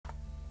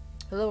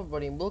Hello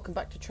everybody and welcome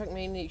back to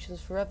Trackmania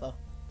Nations Forever.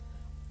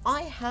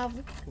 I have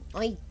an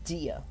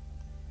idea.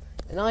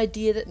 An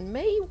idea that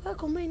may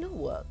work or may not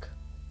work.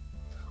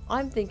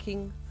 I'm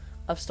thinking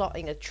of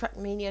starting a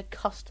Trackmania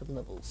custom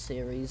levels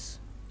series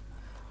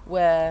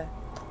where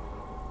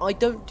I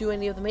don't do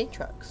any of the main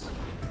tracks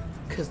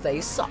because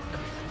they suck.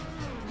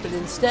 But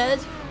instead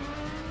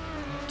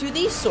do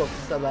these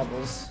sorts of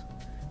levels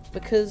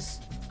because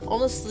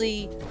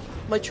honestly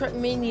my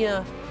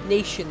Trackmania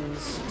Nations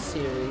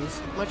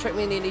series, my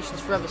Trackmania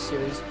Nations Forever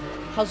series,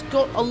 has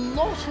got a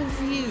lot of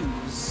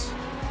views.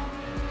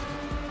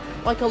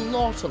 Like a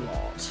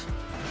lot.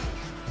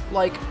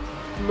 Like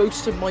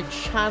most of my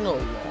channel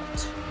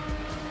lot.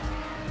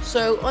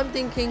 So I'm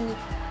thinking,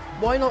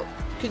 why not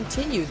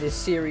continue this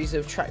series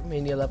of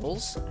Trackmania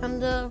levels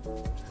and have a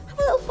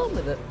little fun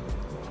with it.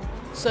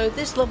 So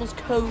this level's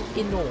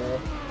Ko-Inor.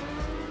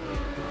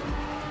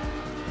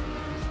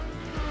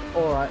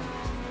 Alright.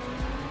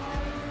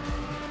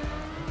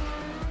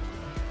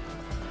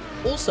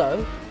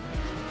 Also,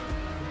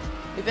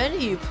 if any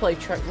of you play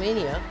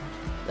Trackmania,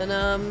 then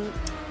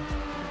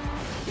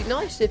it'd be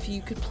nice if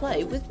you could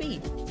play with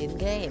me in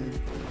game.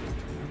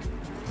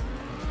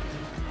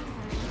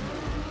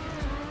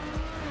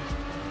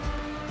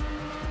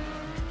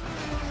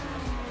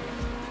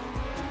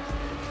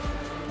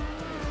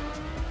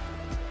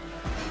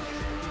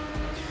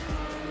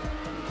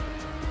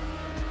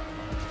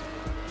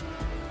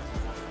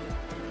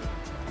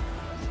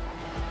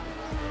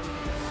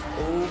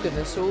 Oh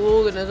goodness,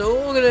 oh goodness,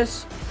 oh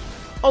goodness.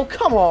 Oh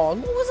come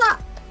on, what was that?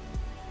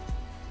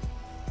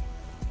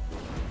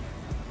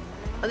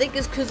 I think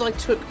it's because I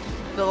took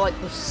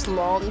the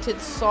slanted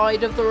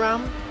side of the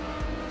ramp.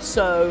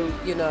 So,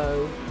 you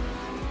know.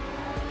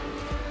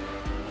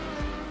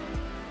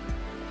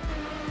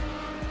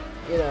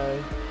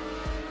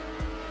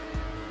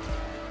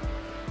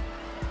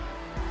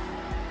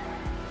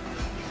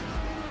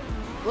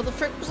 What the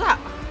frick was that?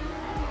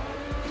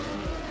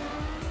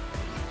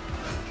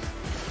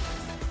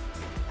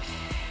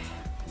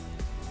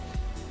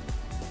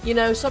 You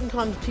know,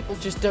 sometimes people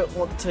just don't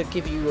want to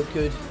give you a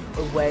good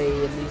away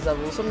in these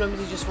levels. Sometimes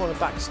they just want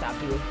to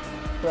backstab you.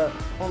 But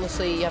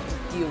honestly, you have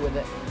to deal with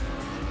it.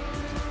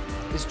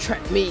 It's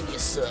Trackmania,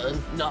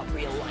 son, not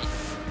real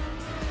life.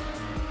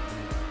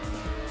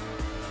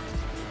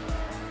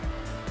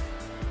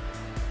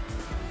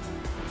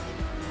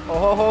 Oh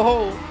ho ho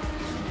ho!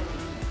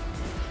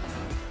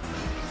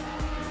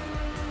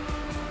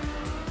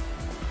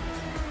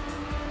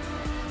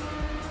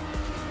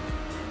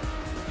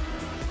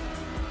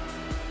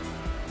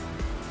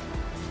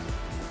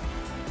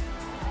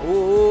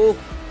 Oh,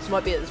 this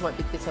might be the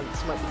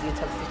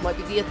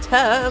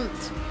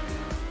attempt.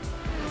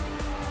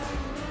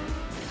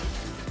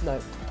 No.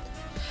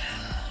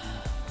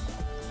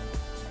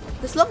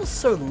 This level's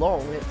so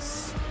long,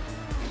 it's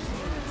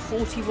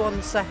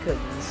 41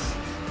 seconds.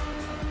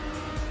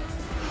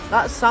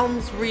 That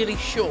sounds really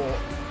short,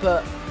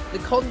 but the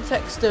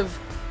context of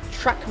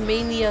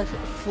Trackmania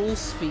full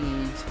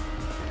speed,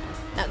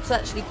 that's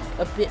actually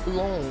a bit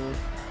long.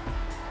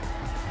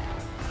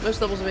 Most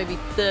levels are maybe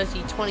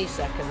 30, 20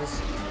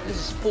 seconds. This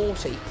is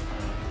 40.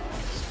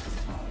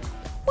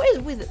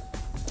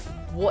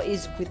 What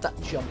is with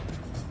that jump?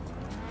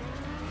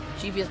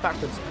 GPS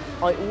backwards.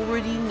 I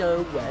already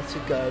know where to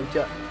go.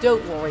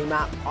 Don't worry,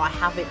 map. I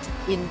have it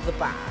in the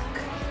bag.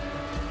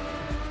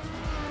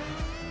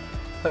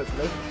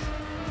 Hopefully.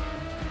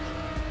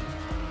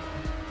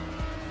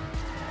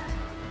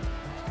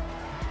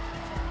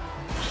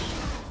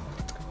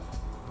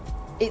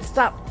 It's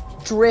that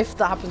drift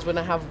that happens when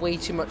I have way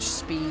too much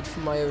speed for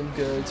my own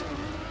good.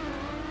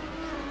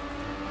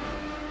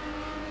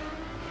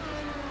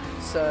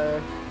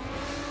 So,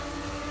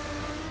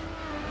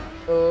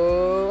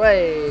 oh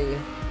hey.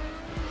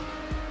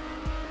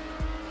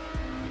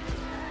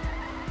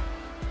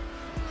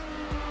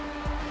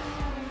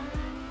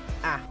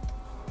 Ah.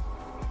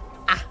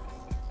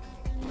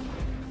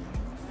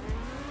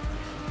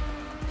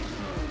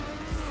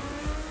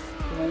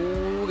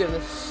 Oh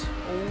goodness.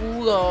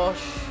 Oh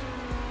gosh.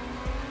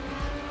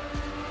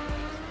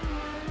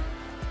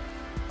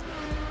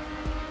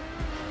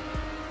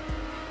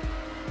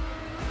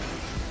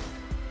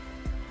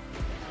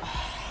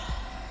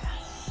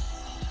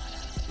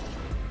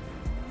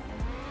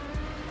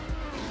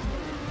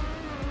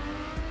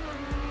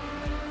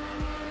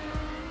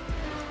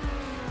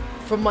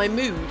 From my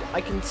mood,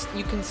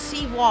 you can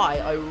see why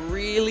I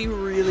really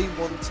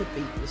want to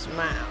beat this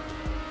map.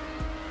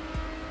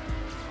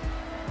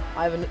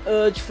 I have an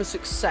urge for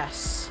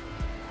success.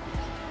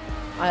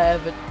 I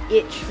have an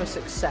itch for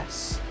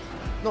success.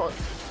 Not.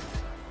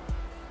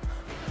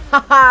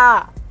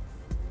 Haha!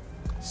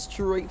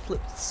 Straight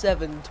flip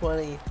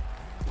 720.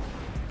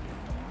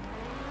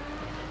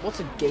 What's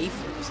a gay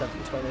flip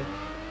 720?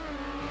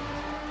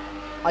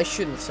 I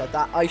shouldn't have said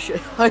that. I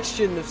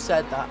shouldn't have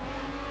said that.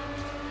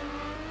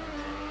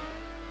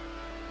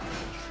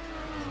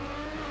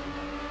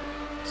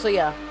 So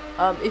yeah,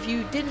 if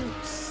you didn't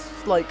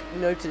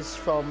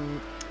notice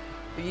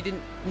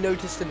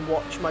and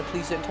watch my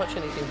Please Don't Touch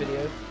Anything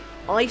video,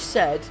 I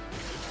said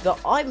that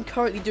I'm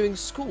currently doing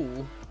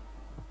school.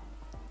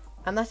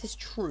 And that is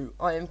true.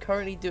 I'm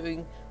currently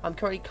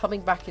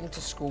coming back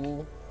into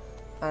school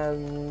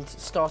and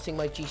starting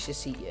my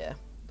GCSE year.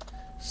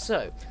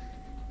 So,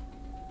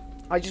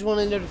 I just want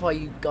to notify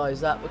you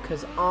guys that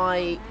because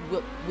I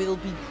will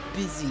be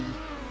busy.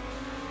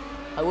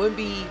 I'll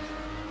be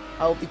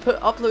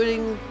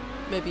uploading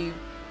maybe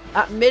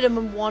at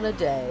minimum 1 a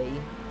day,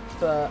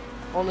 but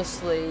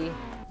honestly,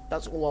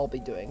 that's all I'll be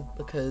doing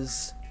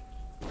because,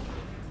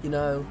 you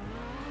know,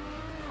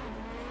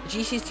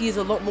 GCSE is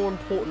a lot more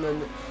important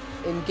than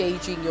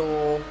engaging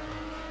your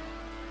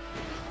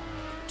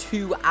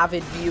 2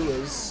 avid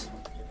viewers.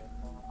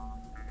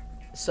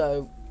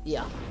 So,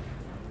 yeah.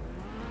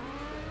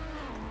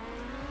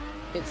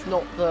 It's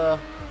not the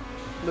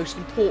most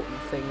important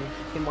thing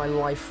in my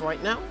life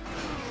right now.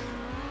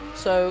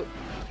 So,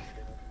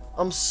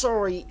 I'm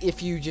sorry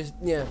if you just,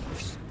 yeah,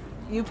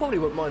 you probably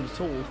won't mind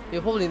at all.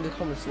 You're probably in the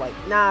comments like,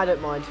 nah, I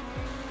don't mind.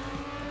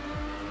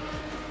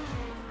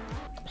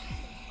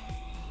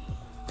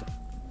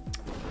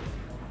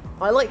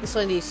 I like this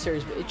idea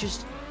series, but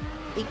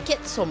it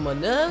gets on my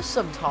nerves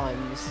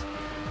sometimes.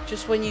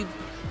 Just when you've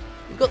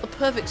got the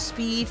perfect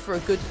speed for a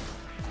good...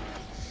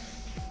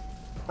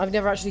 I've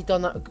never actually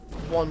done that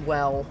one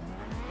well,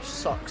 which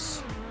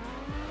sucks.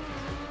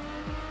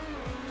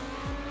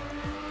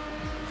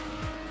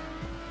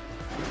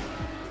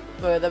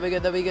 Oh, there we go,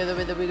 there we go, there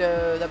we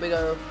go, there we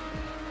go.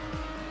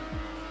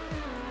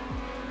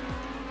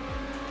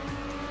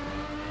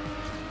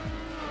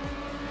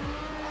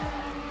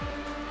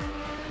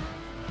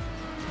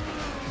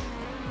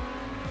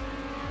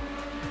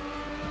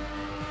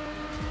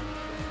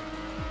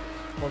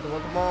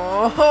 Come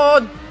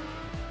on!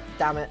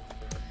 Damn it.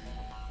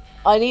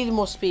 I needed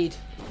more speed,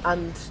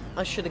 and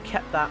I should have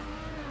kept that,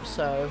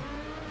 so...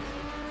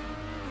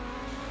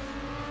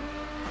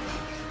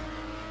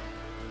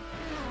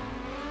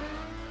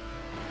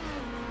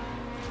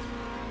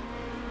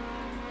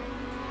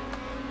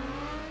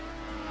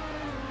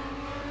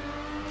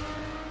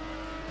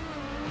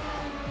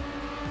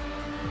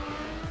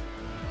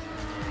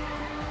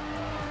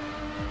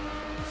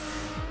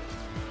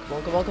 Come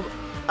on, come on, come on.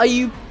 Are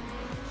you...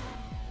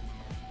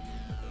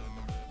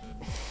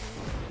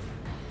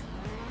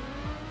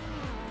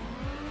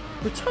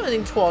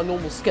 Returning to our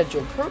normal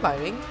schedule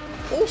programming,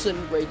 Orson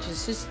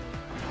rages his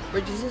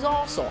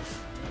arse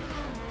off.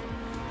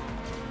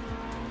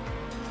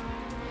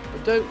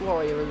 But don't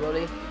worry,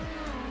 everybody.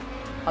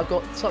 I've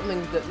got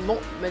something that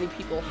not many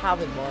people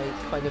have in my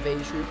kind of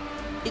age group.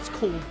 It's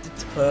called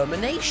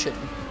determination.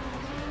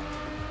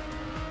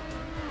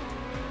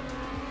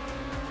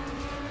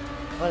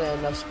 I don't have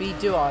enough speed,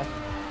 do I?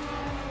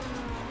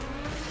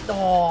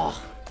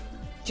 Oh,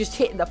 just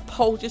hitting the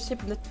pole, just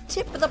hitting the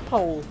tip of the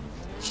pole.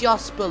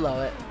 Just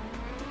below it.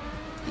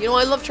 You know,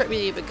 I love Track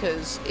Media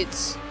because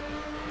it's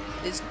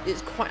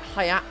quite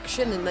high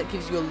action and that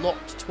gives you a lot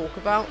to talk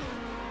about.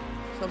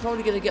 So I'm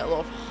probably going to get a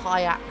lot of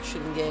high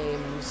action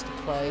games to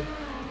play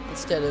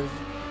instead of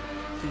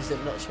please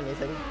don't touch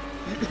anything.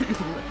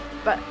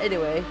 But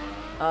anyway,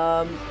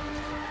 oh,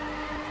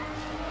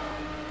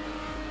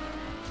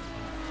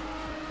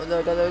 there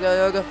we go, there we go,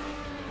 there we go.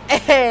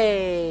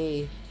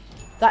 Hey,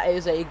 that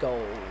is a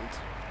gold.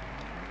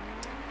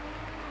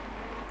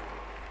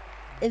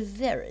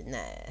 Very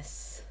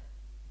nice.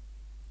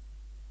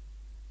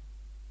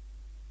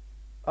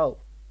 Oh,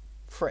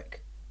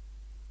 frick.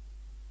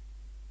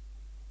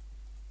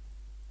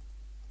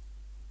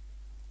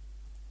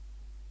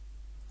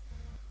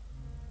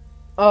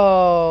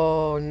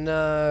 Oh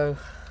no.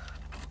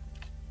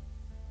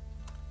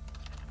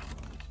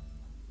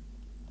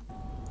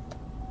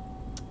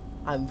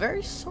 I'm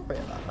very sorry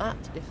about that,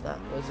 if that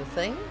was a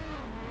thing.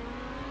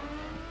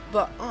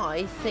 But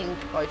I think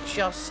I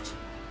just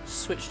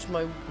switched to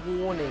my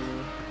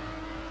warning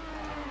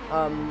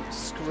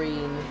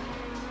screen.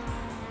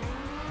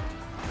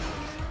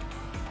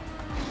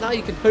 Now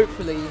you can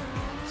hopefully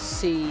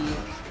see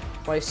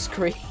my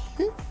screen.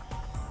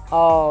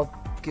 Oh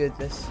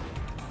goodness.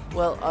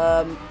 Well,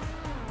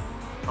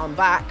 I'm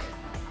back,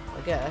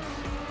 I guess.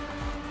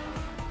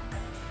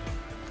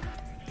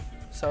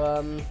 So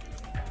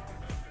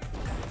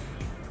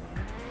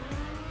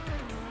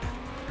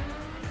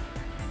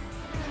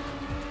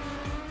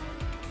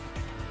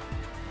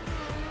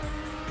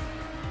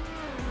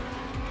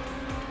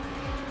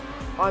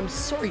I'm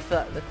sorry for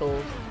that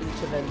little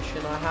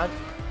intervention I had.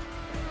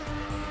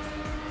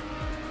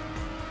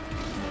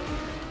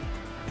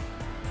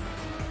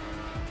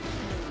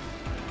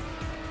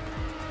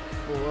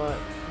 Alright.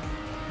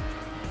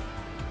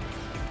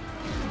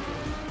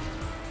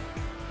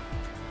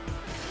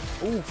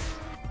 Oof.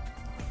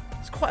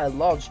 It's quite a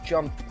large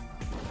jump.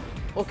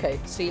 Okay,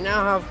 so you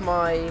now have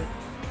my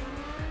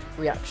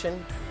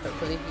reaction.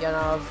 Hopefully you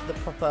now have the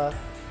proper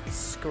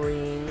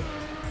screen.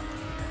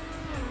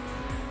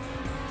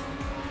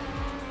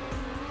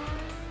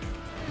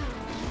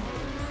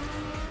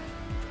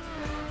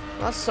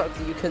 That sucked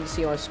that you couldn't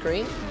see my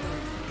screen.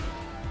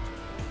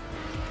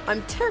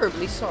 I'm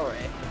terribly sorry.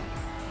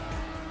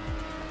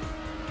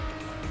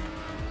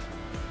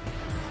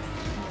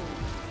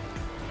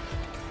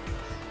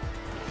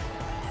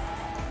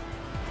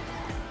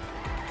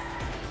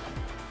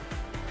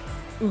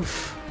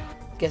 Oof.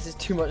 Guess it's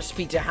too much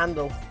speed to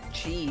handle.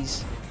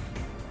 Jeez.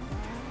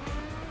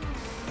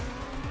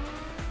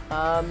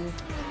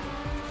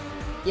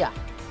 Yeah.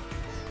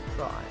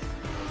 Right.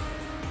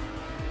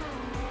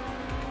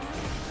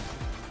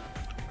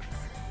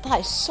 That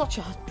is such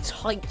a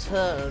tight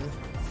turn.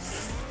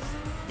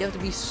 You have to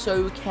be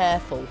so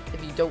careful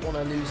if you don't want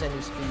to lose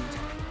any speed.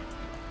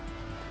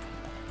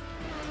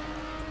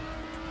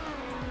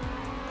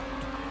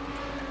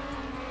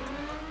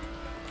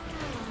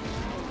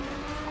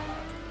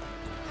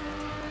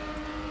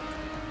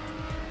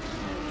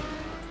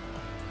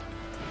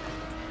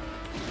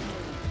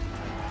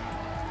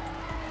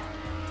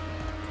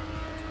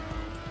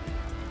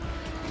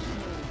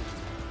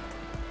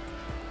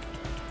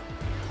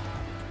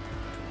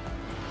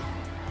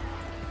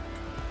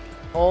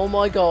 Oh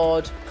my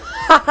god.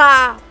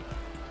 Haha!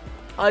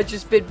 I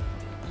just been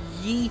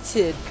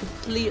yeeted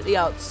completely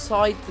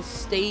outside the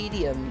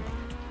stadium.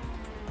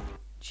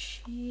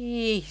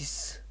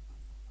 Jeez.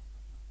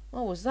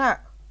 What was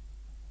that?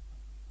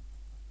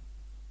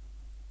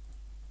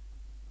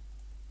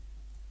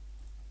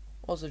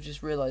 Also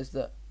just realised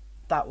that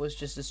that was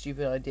just a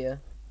stupid idea.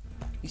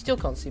 You still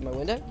can't see my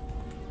window.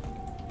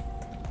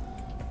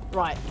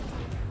 Right.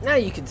 Now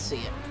you can see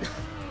it.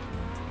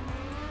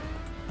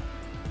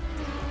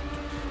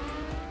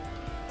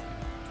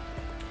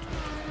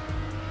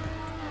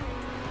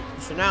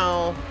 So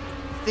now,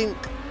 I think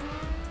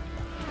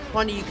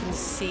finally you can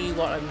see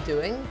what I'm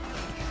doing.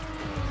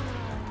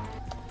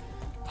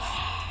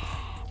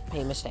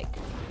 Made a mistake.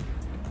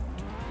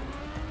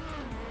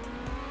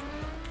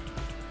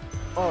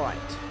 Alright.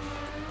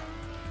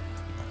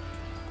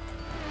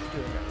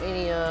 Doing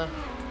Romania.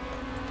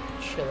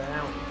 Chill it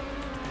out.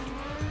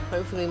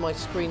 Hopefully my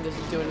screen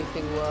doesn't do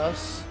anything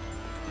worse.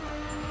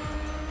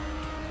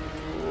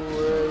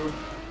 Whoa.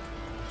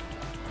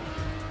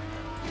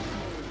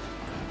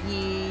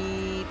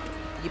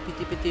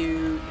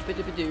 Yippee-dippee-doo,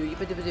 yippee-dippee-doo,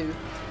 yippee-dippee-doo.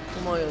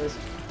 Oh my god.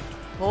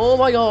 Oh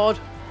my god.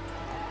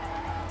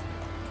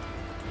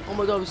 Oh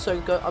my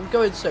god, I'm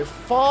going so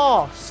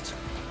fast.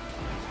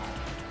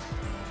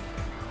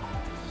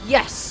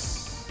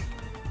 Yes.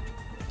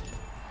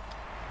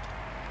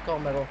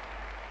 Gold medal.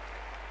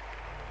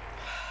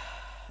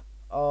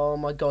 Oh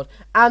my god.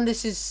 And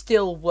this is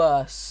still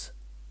worse.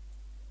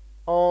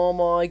 Oh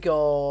my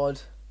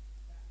god.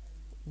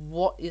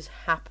 What is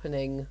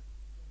happening?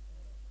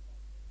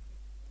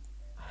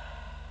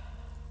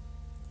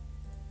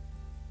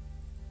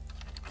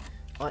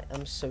 I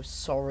am so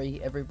sorry,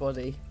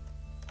 everybody.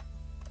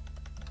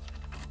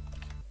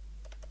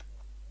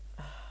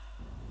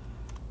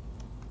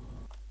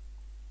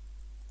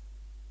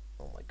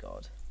 Oh my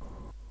god.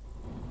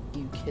 Are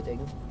you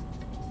kidding?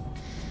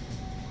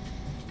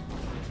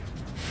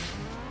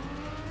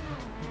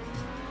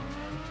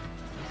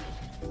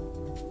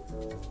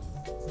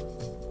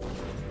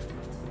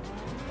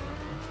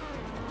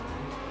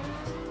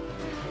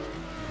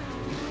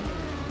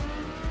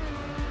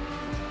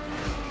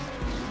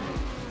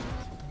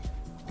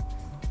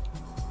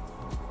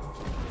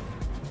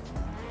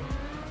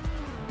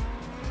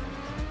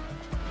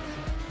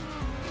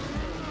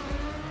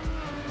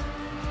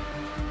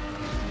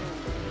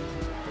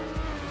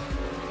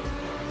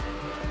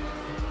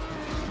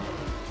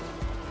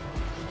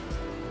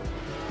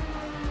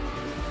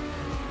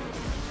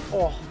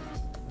 Oh,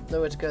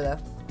 nowhere to go there.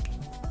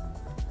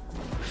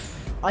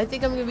 I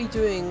think I'm going to be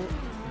doing...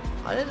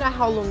 I don't know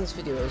how long this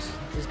video is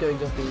going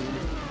to be.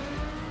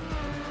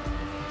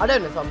 I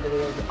don't know if I'm going to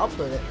be able to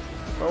upload it.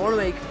 But I want to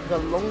make the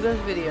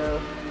longest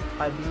video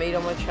I've made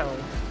on my channel.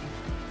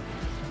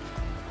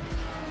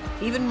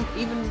 Even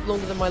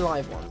longer than my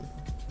live one.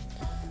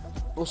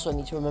 Also, I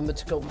need to remember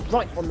to go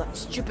right on that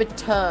stupid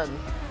turn.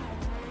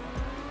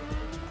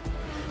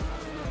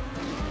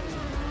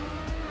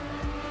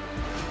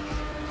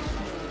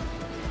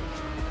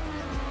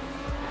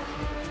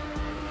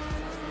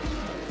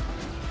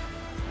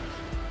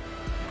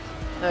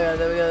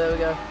 There we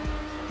go.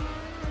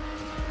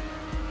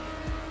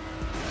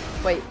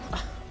 Wait.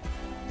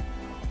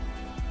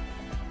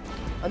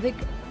 I think...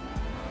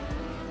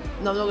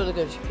 No, I'm not gonna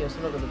go GPS,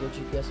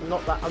 I'm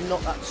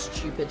not that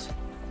stupid.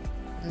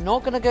 I'm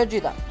not gonna go do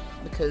that,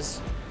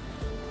 because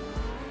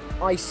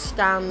I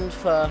stand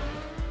for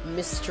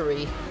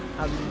mystery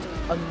and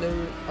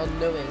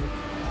unknowing.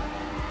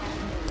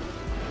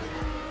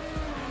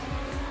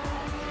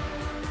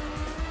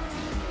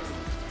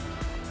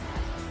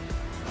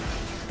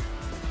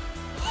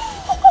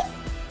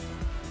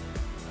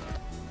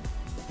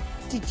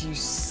 Did you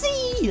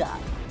see that?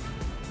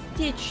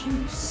 Did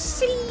you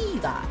see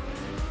that?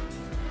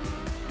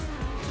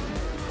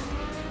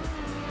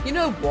 You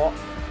know what?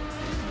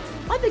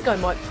 I think I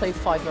might play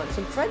Five Nights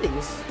at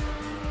Freddy's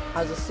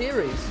as a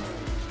series.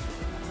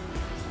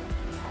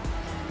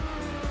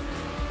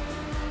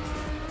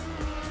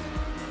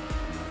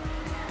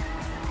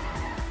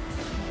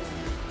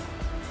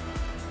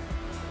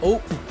 Oh,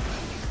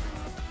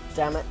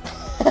 damn it.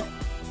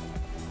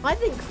 I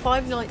think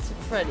Five Nights at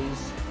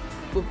Freddy's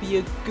would be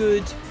a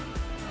good,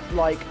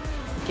 like,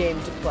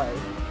 game to play.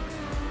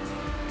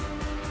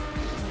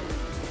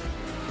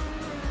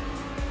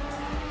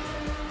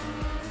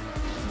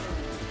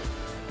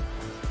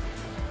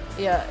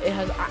 Yeah, it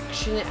has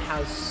action, it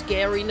has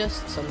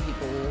scariness. Some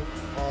people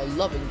are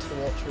loving to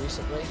watch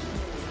recently.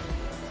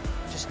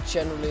 Just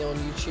generally on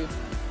YouTube.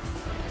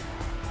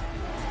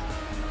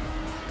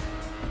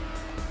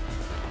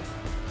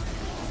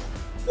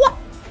 What?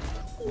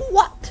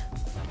 What?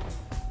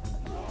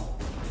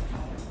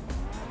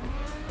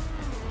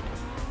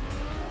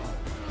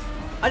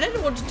 I don't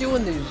know what to do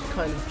on these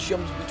kind of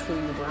jumps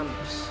between the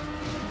ramps.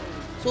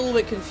 It's all a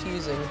bit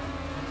confusing.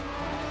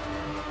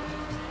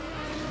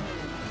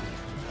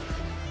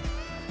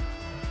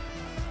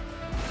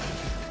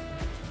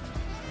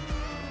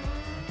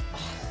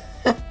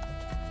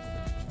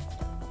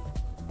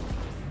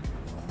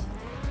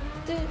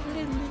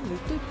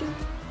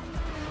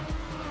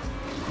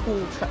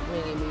 Cool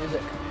Trackmania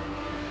music.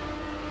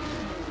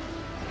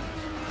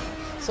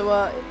 So,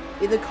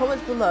 in the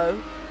comments below,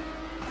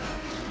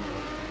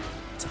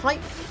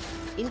 type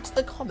into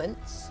the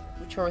comments,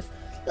 which are a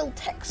little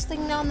text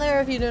thing down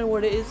there if you don't know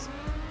what it is,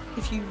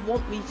 if you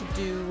want me to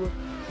do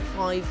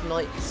Five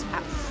Nights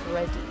at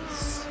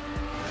Freddy's.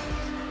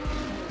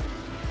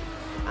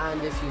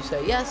 And if you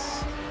say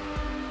yes,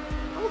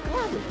 I'll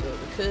gladly do it,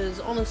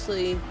 because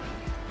honestly,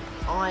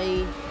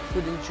 I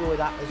would enjoy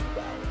that as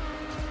well.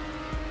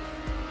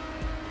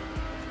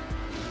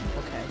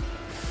 Okay.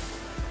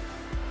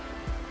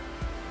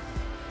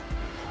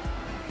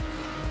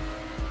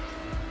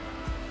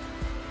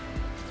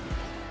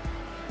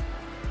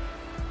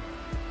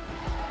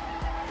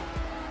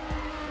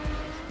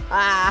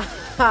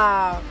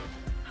 Ah!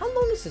 How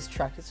long is this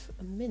track? It's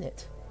a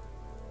minute.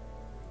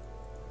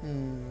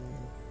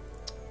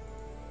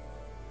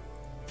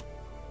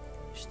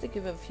 Just think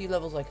of a few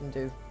levels I can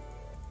do.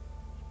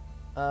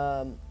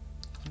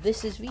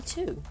 This is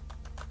V2.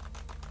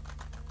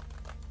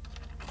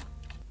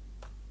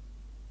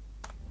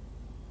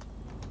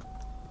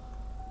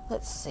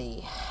 Let's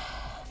see.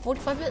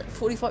 45 minutes?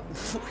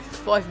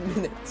 45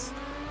 minutes.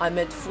 I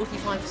meant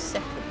 45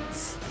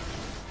 seconds.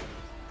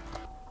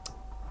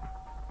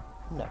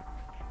 No.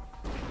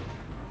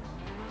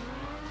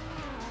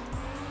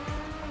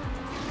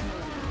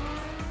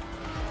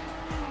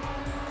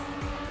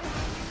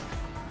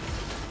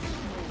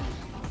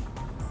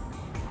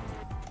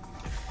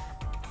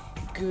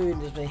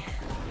 Goodness me.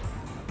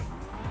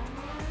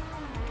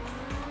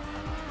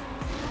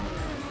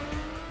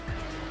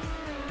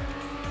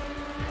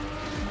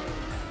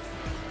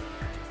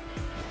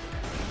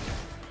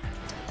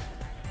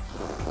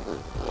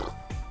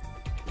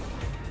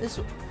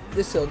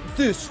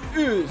 This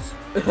is.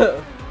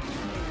 I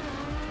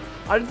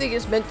don't think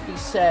it's meant to be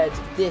said,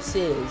 this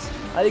is.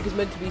 I think it's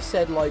meant to be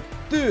said like,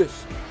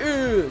 this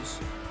is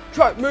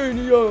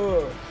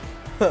Trackmania.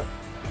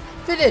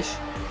 Finish.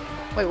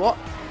 Wait, what?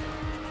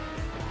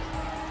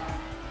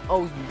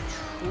 Oh, you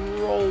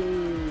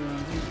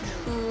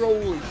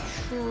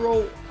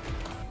troll.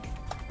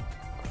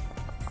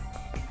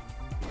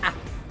 Ah.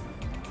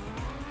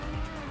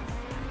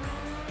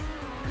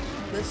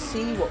 Let's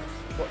see what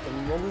the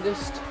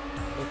longest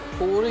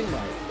recording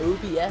by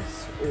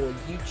OBS or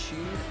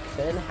YouTube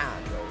can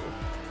handle.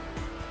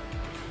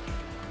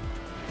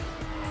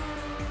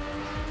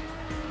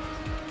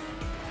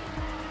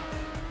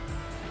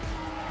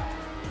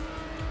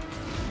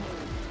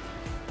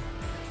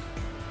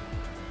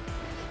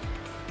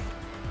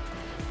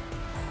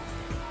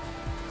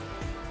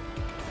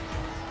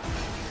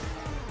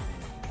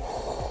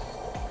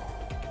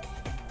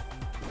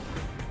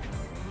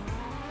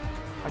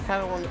 I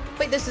kind of want to...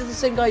 Wait, this is the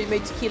same guy who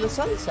made Tequila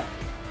Sunset.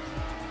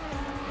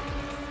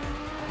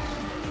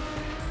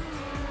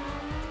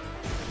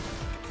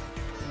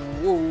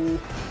 Whoa.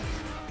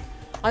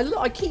 I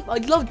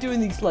love doing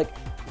these, like,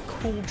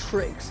 cool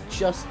tricks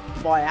just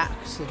by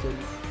accident.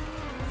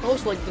 I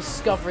also like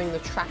discovering the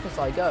track as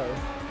I go.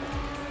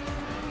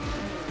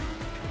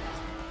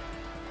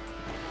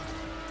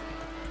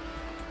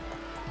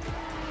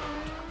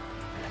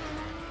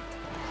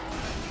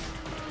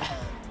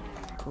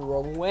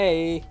 Wrong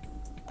way.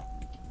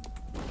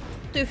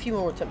 Do a few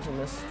more attempts on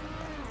this.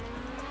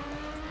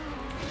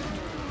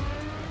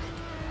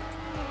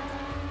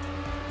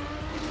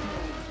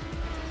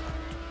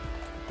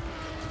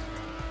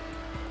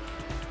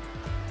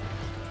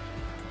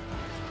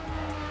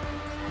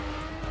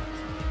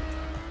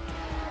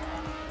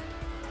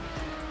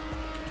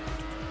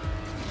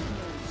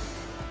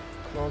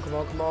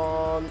 Come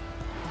on.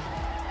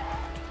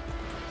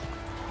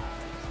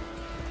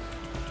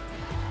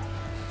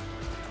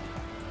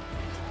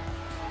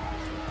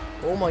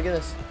 Oh my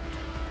goodness.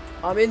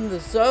 I'm in the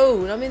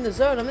zone. I'm in the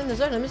zone. I'm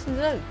missing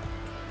the zone.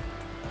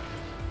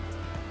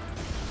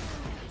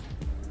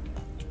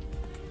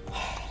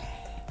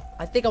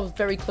 I think I was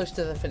very close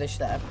to the finish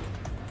there.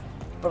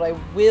 But I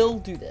will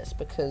do this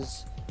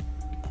because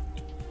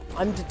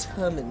I'm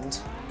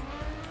determined.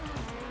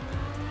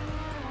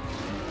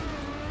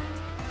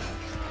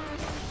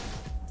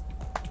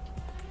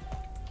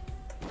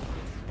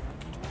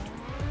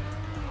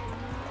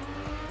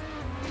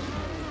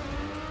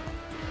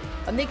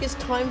 I think it's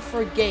time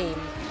for a game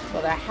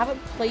that I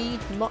haven't played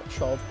much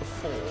of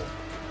before.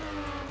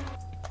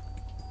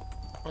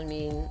 I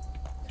mean,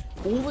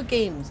 all the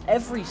games,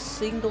 every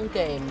single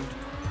game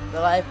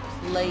that I've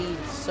played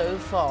so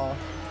far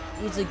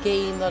is a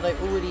game that I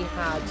already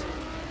had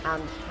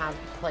and had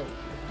played.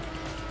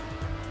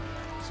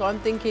 So I'm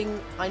thinking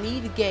I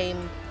need a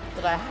game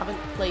that I haven't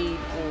played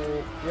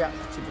or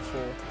reacted to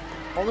before.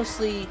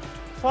 Honestly,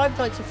 Five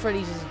Nights at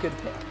Freddy's is a good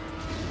pick.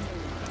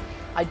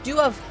 I do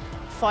have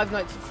Five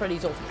Nights at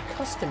Freddy's Ultimate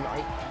Custom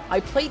Night. I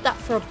played that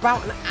for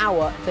about an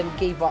hour, then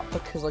gave up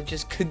because I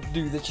just couldn't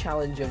do the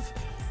challenge of,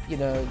 you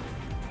know,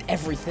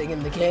 everything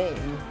in the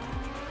game.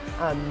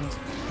 And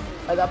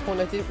at that point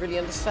I didn't really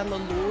understand the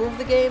lore of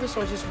the game,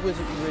 so I just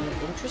wasn't really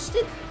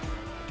interested.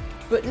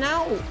 But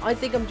now I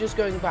think I'm just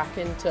going back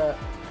into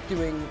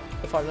doing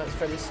the Five Nights at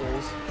Freddy's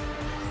series.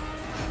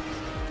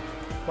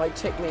 Might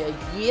take me a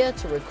year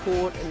to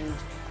record and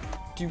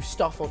do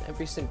stuff on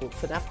every single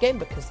FNAF game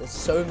because there's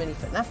so many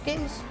FNAF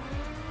games.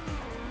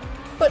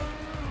 But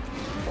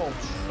I'll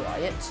try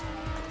it.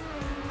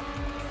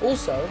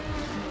 Also,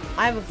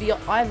 I have a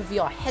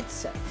VR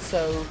headset,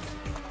 so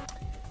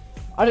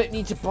I don't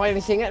need to buy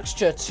anything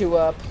extra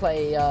to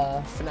play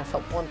FNAF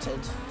Help Wanted.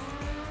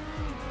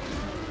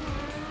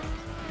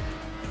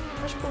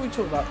 I should probably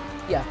talk about,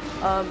 yeah.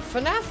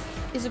 FNAF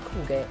is a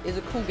cool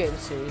game.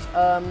 Series.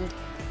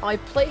 I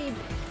played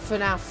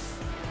FNAF.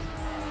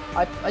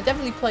 I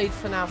definitely played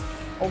FNAF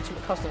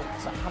Ultimate Custom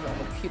because I have it on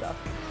my computer.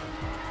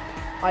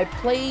 I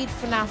played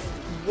FNAF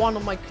 1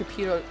 on my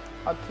computer.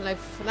 I played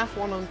FNAF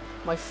 1 on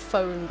my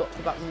phone. Got to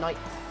about night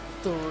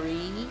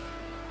 3.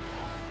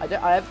 I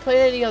haven't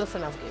played any other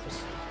FNAF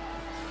games.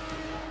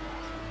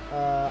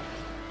 Oh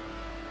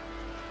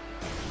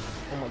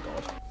my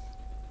god.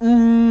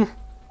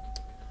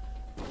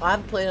 I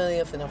haven't played any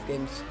other FNAF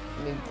games.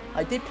 I mean,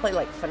 I did play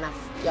like FNAF.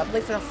 Yeah, I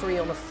played FNAF 3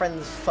 on a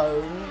friend's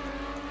phone,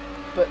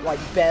 but like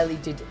barely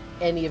did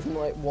any of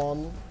Night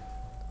 1.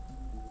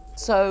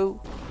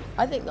 So,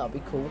 I think that'd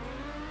be cool.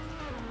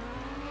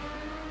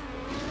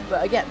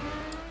 But again,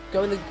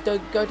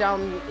 go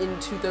down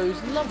into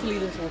those lovely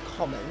little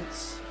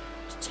comments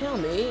to tell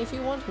me if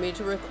you want me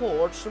to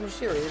record some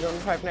series on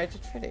Five Nights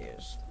at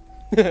Freddy's.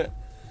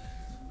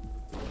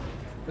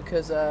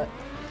 Because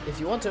if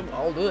you want to,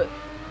 I'll do it.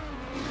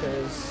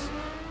 Because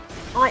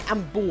I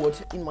am bored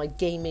in my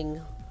gaming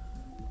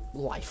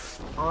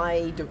life.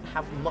 I don't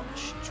have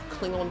much to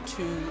cling on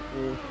to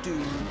or do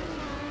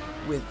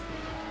with.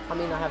 I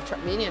mean, I have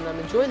Trackmania and I'm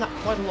enjoying that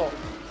quite a lot.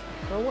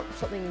 But I want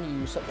something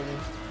new, something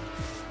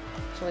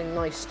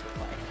nice to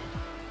play.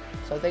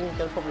 So I think I'm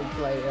gonna probably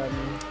play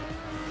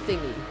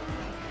Thingy.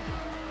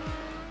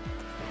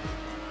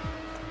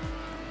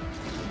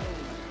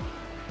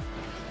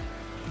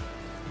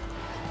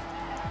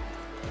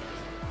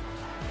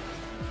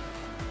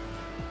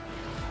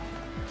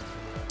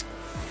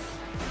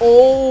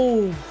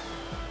 Oh,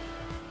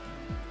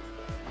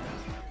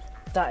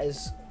 that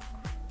is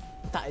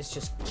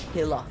just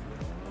killer.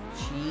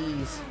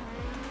 Jeez.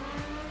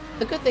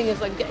 The good thing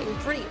is I'm getting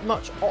pretty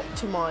much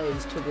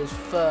optimized to this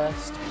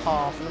first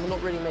half, and I'm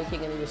not really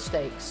making any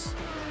mistakes.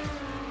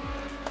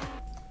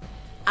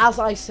 As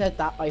I said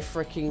that, I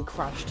freaking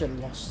crashed and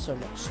lost so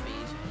much speed.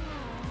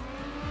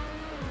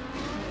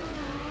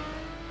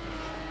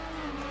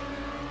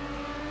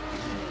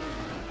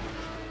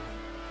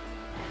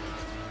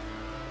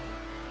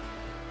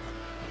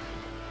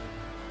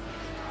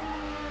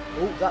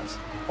 Oh, that's...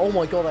 Oh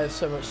my god, I have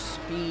so much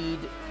speed.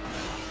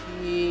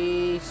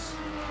 Jeez.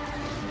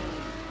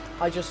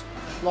 I just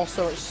lost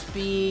so much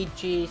speed,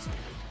 jeez.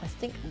 I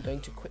think I'm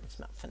going to quit this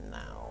map for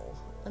now.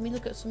 Let me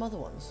look at some other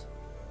ones.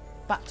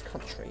 Bat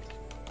Country.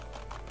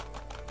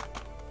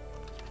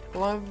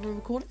 Will I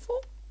record it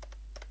for?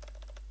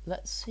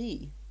 Let's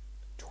see.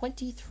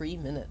 23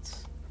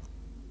 minutes.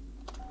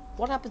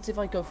 What happens if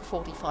I go for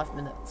 45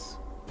 minutes?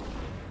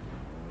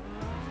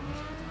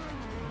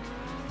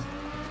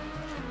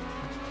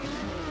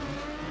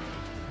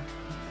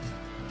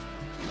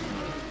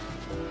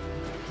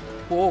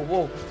 Whoa,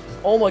 whoa.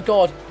 Oh my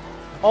god.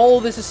 Oh,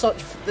 this is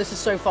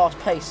so fast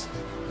paced.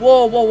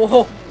 Whoa, whoa,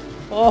 whoa.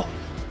 Oh.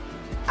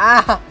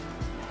 Ah.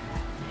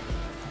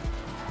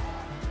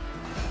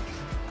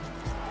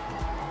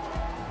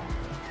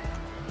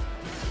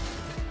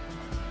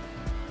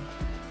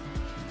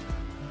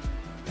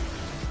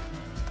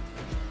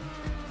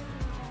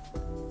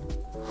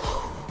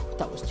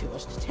 That was too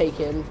much to take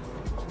in.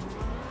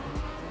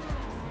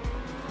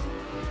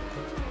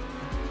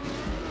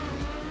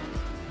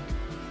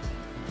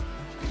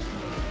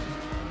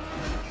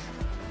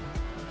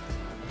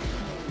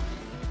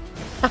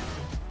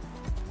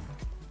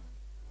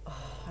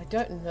 I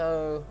don't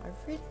know. I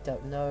really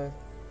don't know.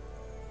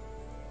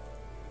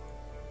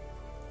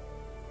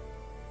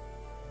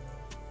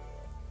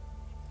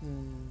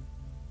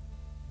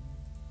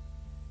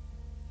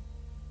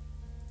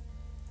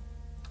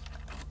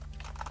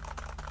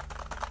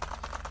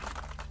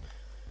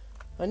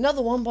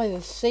 Another one by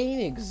the same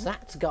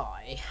exact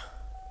guy.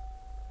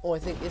 Oh, I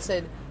think it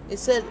said...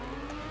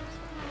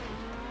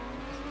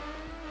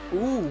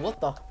 Ooh,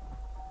 what the...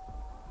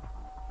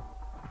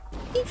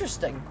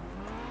 Interesting.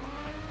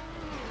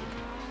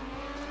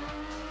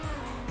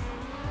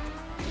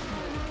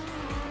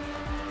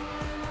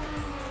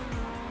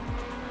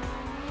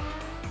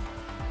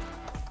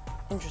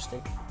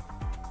 Interesting.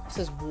 It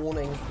says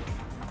warning.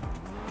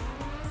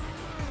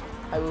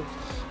 I will...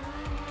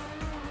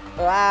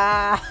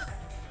 Ah!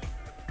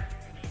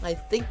 I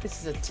think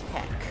this is a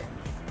tech.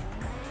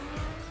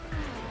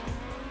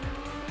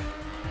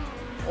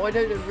 Oh, I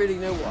don't really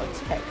know what a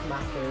tech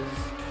map is.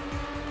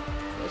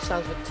 It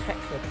sounds a bit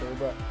technical,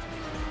 but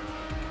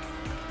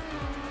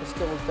I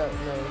still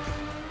don't know.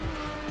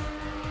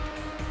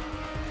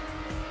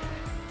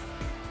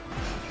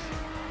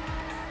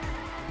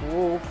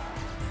 Whoa.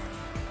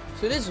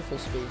 So it is a full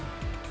speed.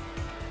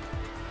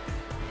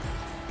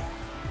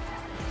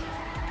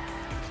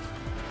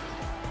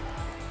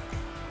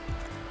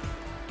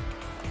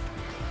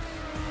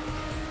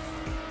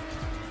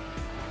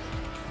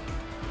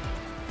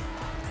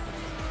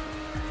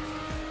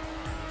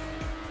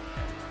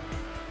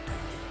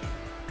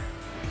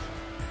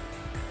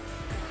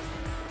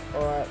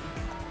 Alright.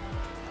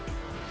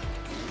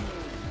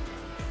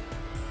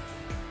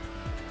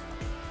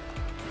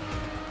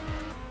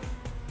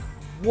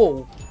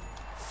 Whoa.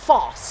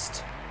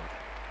 Fast.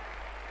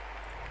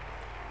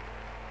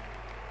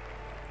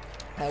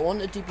 I want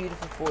to do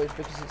Beautiful Voyage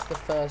because it's the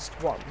first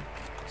one.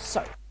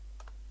 So,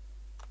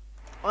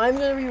 I'm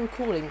going to be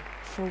recording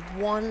for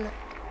 1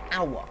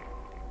 hour.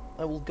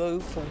 I will go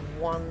for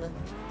 1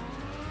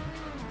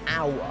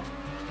 hour.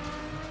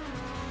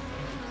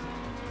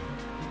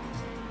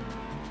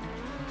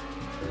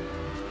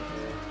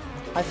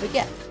 I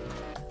forget.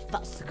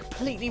 That's the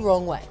completely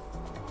wrong way.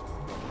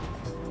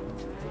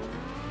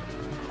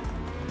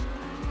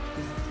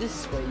 Is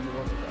this way you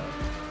want to go?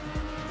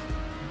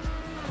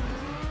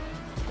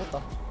 What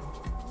the?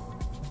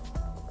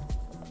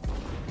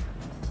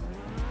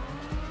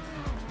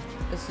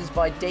 This is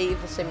by Dave,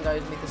 the same guy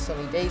who made the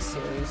Sunny Day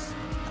series.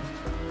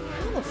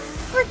 How the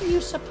frick are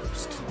you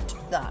supposed to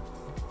do that?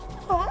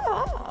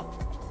 Ah!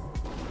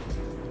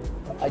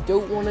 I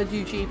don't want to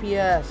do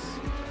GPS.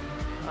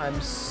 I'm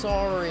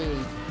sorry.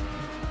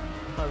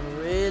 I'm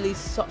really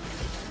sorry.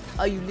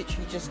 Oh, you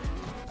literally just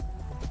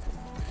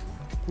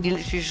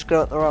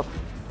go up the ramp.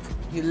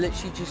 You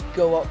literally just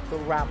go up the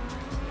ramp.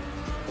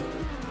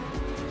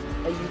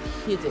 Are you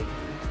kidding?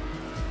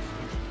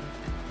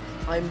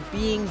 I'm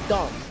being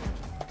dumb.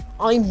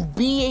 I'm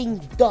being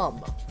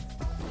dumb.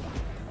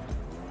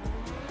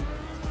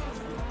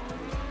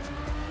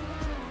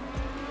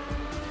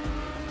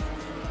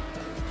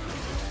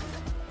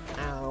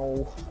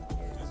 Ow.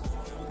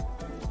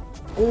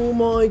 Oh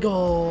my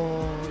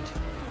god.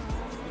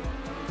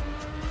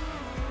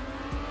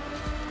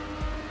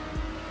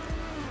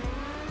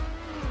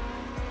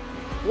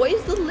 What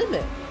is the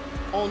limit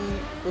on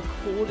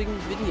recording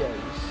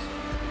videos?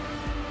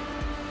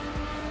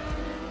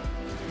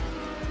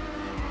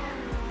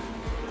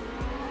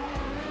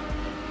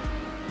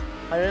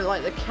 I don't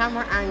like the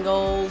camera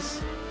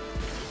angles.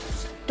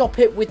 Stop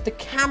it with the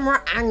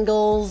camera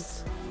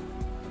angles.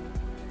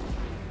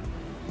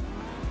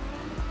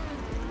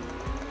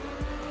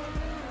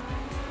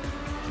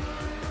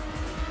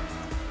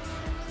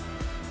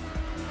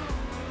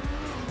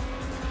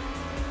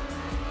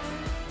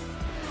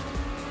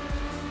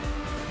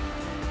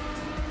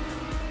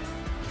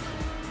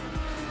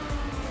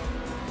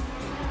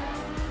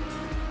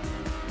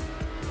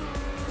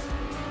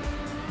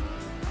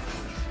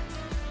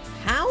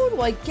 How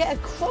do I get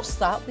across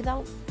that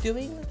without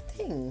doing the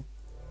thing?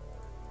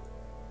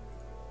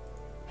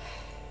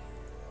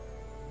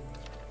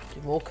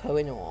 Do more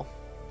Kohinoor.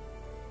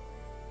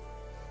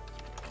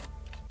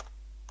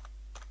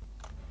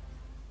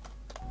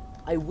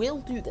 I will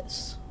do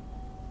this.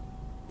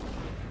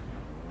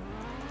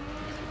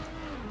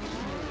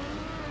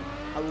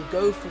 I will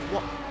go for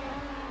what?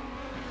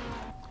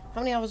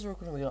 How many hours of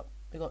recording we got?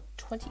 We got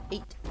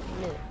 28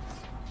 minutes.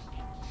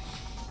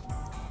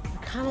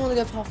 I kind of want to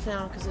go for half an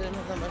hour because I don't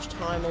have that much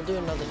time. I'll do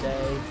another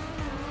day.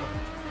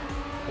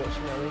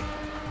 Fortunately.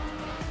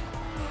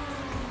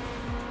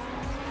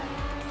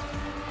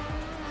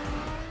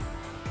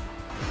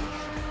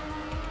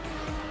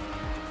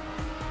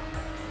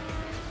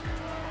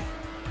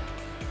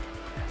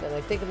 Then I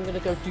think I'm going to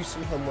go do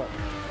some homework.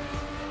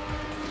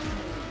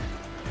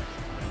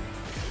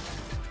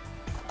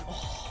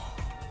 Oh.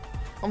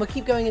 I'm going to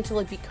keep going until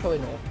I beat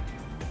Kohinoor.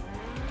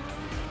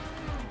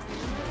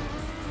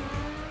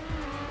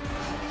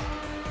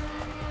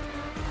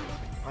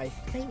 I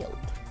failed.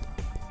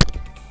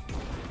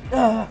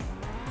 Ugh.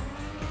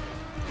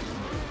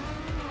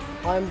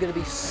 I'm gonna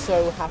be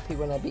so happy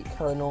when I beat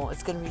Kohinoor.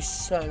 It's gonna be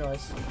so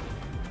nice.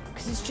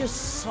 Because it's just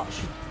such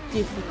a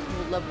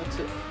difficult level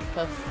to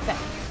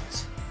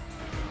perfect.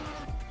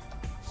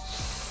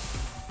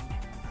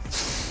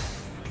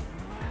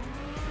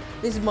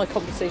 This is my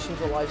compensation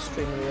for live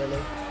streaming, really.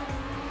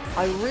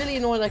 I'm really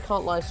annoyed I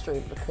can't live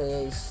stream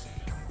because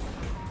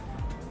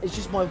it's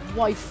just my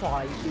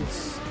Wi-Fi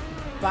is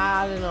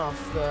bad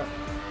enough that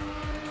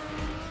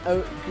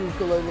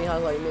Google only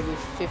has like maybe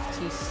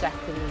 50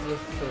 seconds of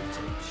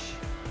footage,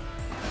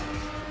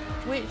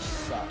 which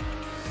sucks.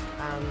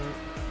 And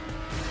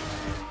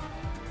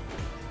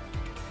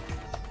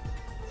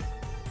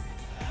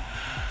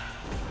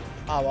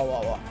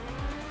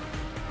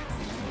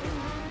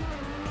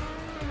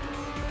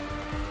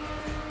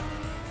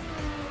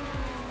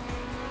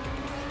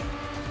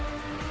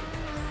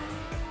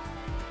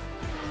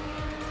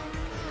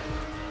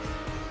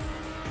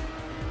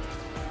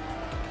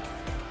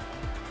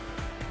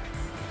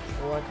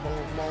Alright, come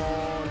on, come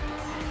on.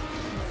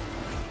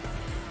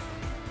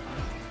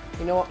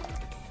 You know what?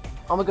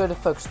 I'm gonna go to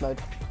focus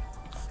mode.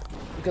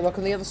 Good luck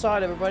on the other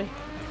side, everybody.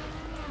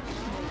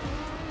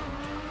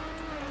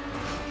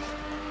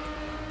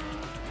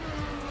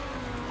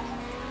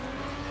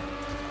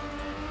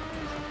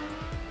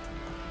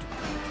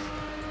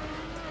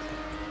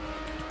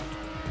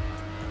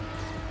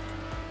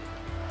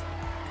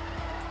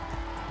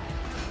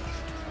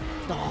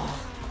 Oh.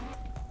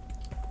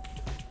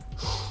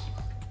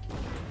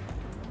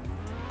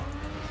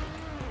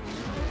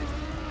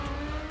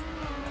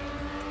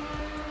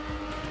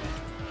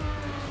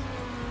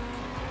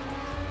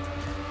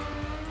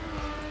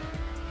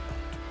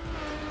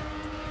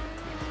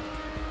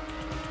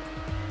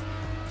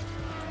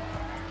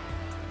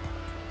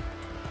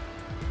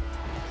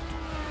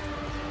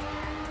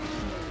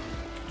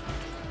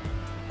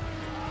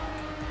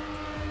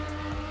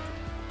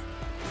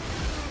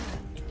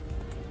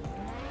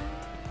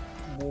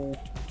 Whoa.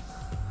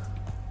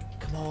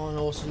 Come on,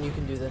 Orson, you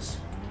can do this.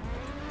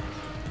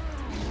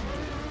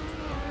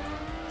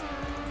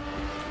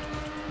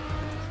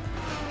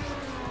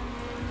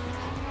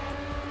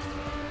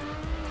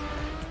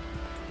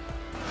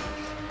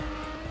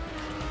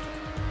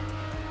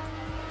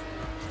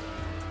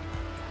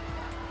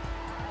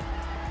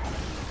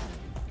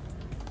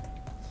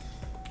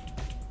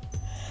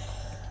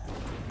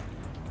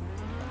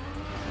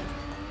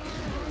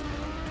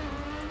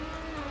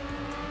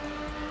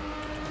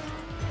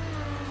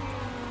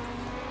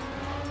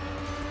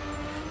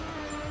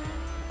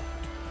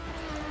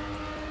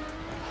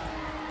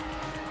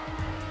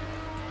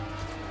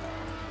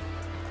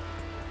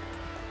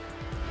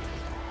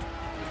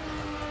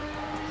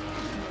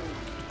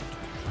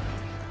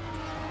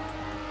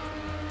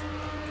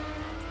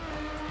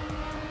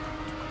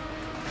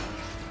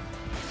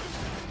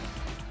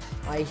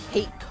 I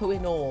hate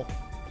Koh-i-Noor.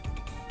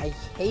 I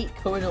hate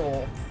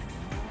Koh-i-Noor.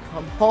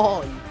 Come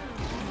on.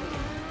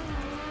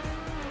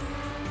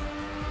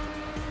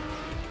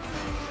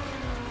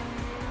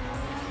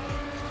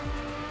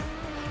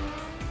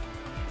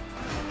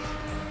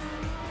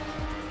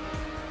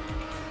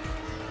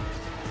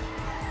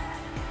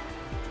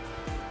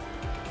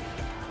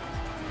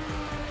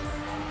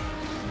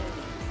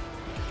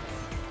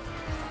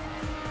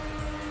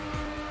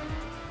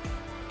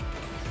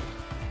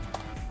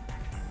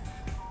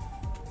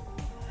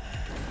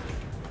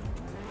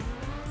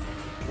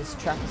 This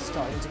track is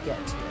starting to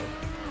get to me,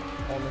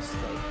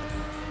 honestly.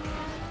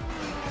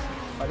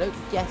 If I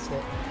don't get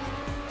it,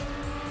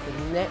 the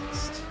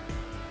next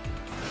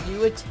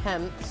few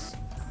attempts,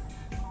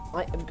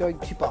 I am going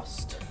to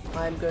bust.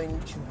 I am going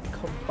to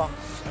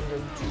combust. I'm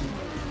going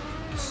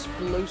to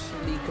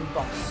explosively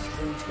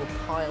combust into a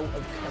pile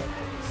of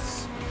chemicals.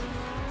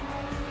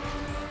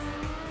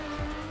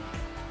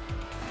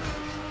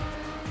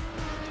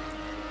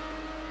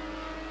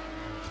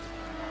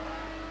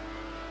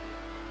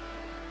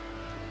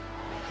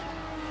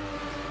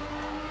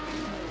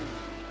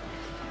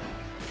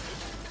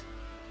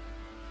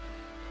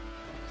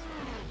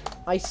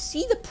 I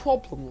see the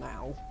problem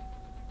now.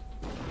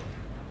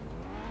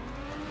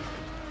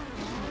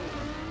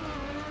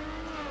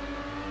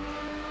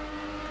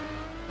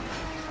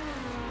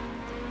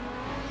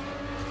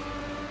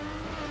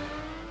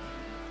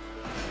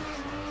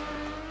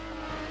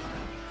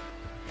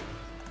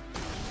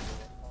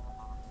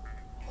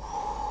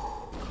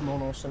 Come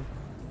on, Orson.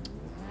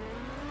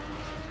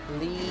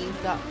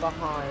 Leave that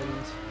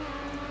behind.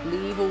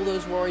 Leave all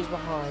those worries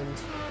behind.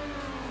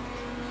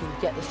 You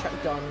can get this track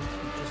done.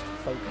 Just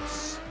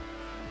focus.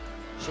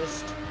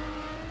 Just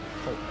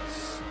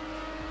focus.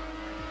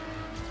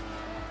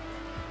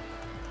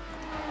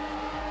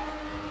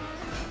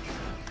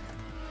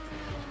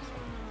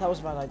 That was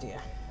a bad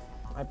idea.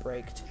 I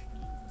braked.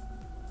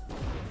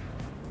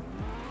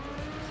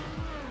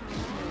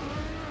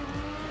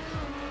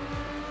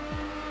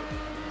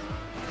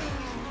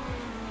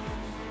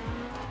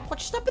 What,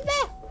 you stopping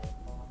there?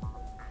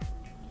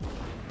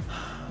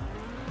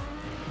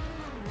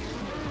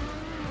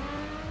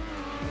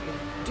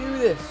 Do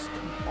this.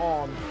 Come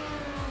on.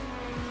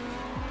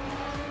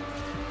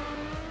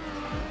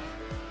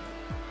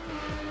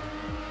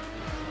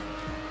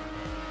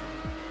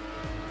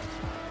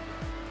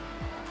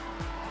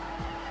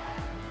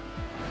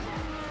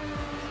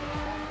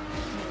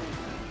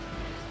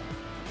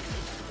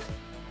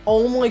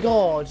 Oh my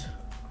god.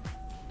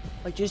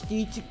 I just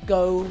need to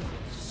go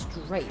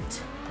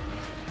straight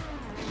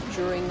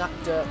during that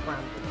dirt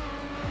ramp.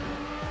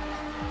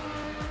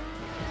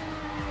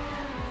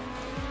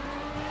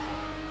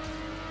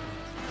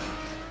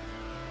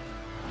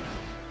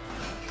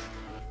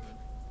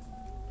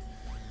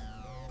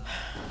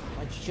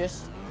 I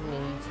just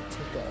need to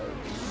go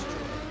straight.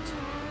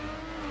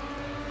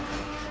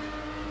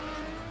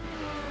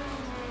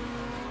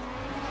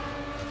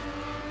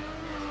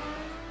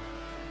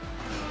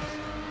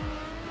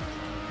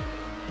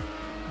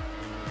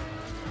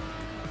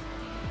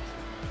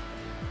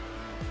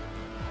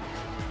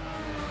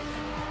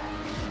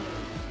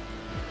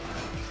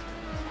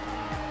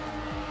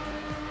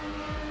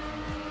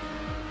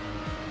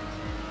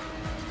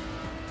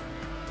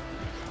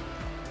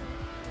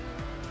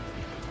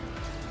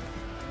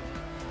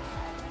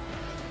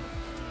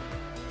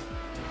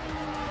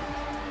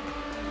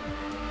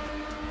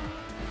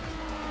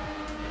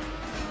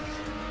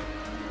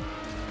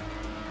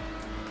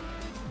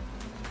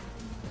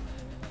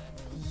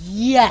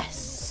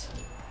 Yes!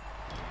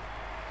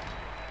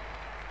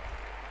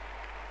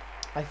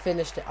 I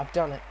finished it. I've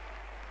done it.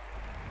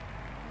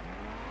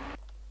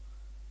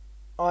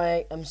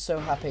 I am so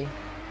happy.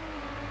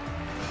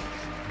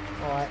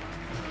 Alright.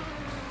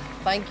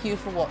 Thank you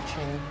for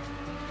watching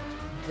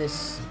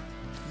this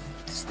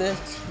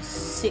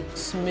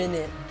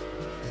 36-minute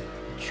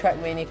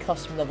Trackmania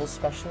Custom Level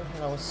special,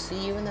 and I will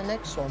see you in the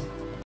next one.